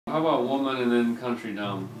How about woman and then country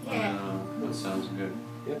dumb? Yeah. That sounds good.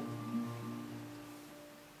 Yep.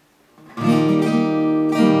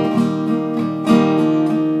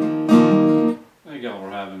 Thank y'all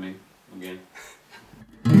for having me again.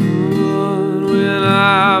 When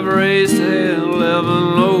I've raised hell,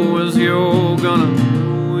 11 low as you're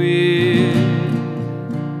gonna win.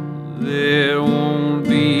 There won't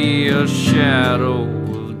be a shadow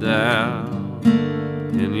of doubt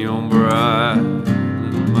in your bright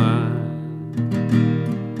little mind.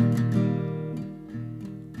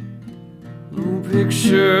 No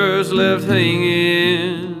pictures left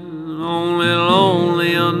hanging, only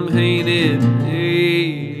lonely unpainted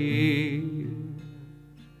days.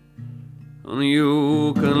 Honey,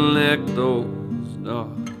 you collect those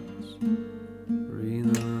dots,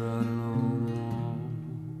 breathing right along the wall.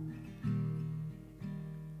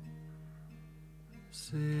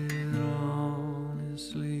 Sit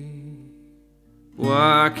honestly,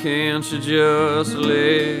 why can't you just let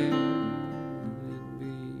it be?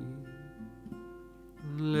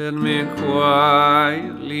 Let me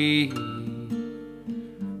quietly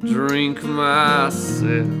drink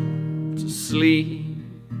myself to sleep.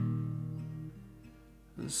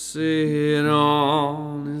 Sit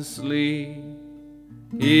honestly,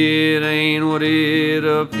 it ain't what it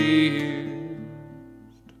appears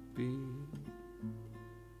to be,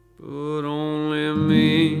 but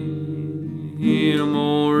only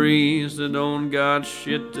memories that don't got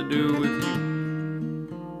shit to do with you.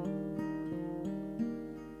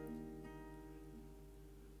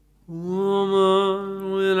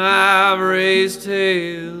 Woman, when I've raised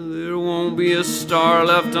hell, there won't be a star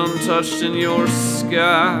left untouched in your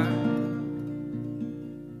sky.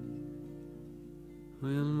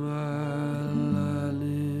 When my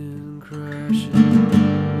lightning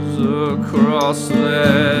crashes across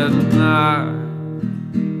that night,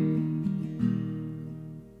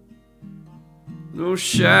 no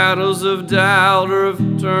shadows of doubt or of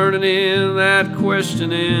turning in that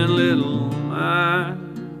questioning little mind.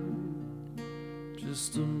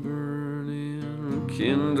 Just a burning,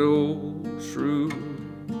 kindled truth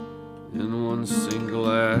in one single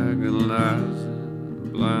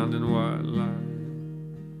agonizing, blinding white light.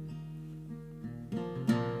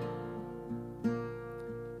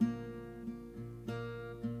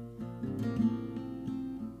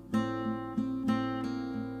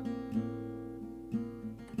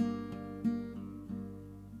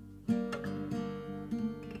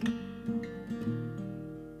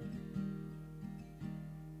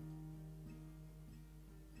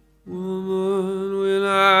 Woman, when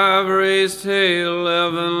I've raised hell,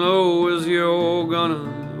 11 low as you're gonna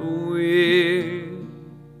know it.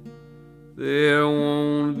 There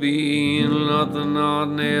won't be nothing not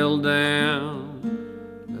nailed down,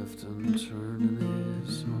 left unturned in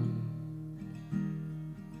this home.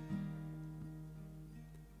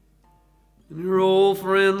 And your old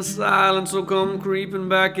friend silence will come creeping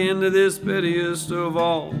back into this pettiest of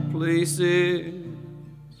all places.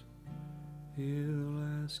 He'll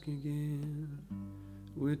ask again,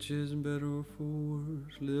 which is better or for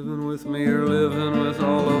worse, living with me or living with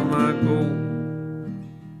all of my gold?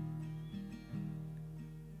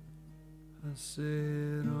 I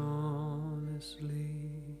said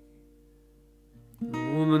honestly, the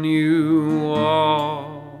woman you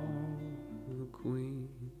are, the queen,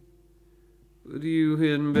 but you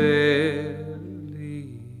had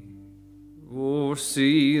barely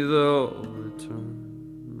foresee the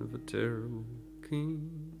return of a terrible king.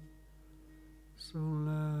 So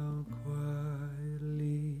loud,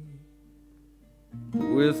 quietly,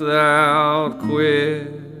 without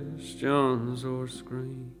questions or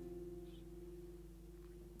screams,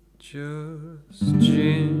 just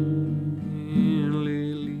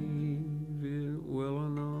gently leave it well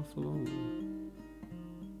enough alone.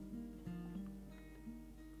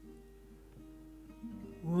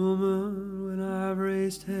 Woman, when I've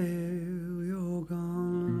raised hell, you're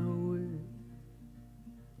gonna know it.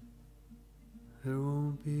 There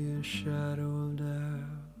won't be a shadow of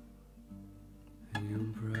doubt in your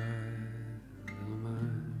bright little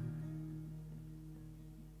mind.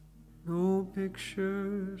 No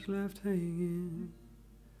pictures left hanging,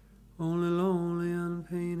 only lonely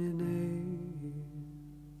unpainted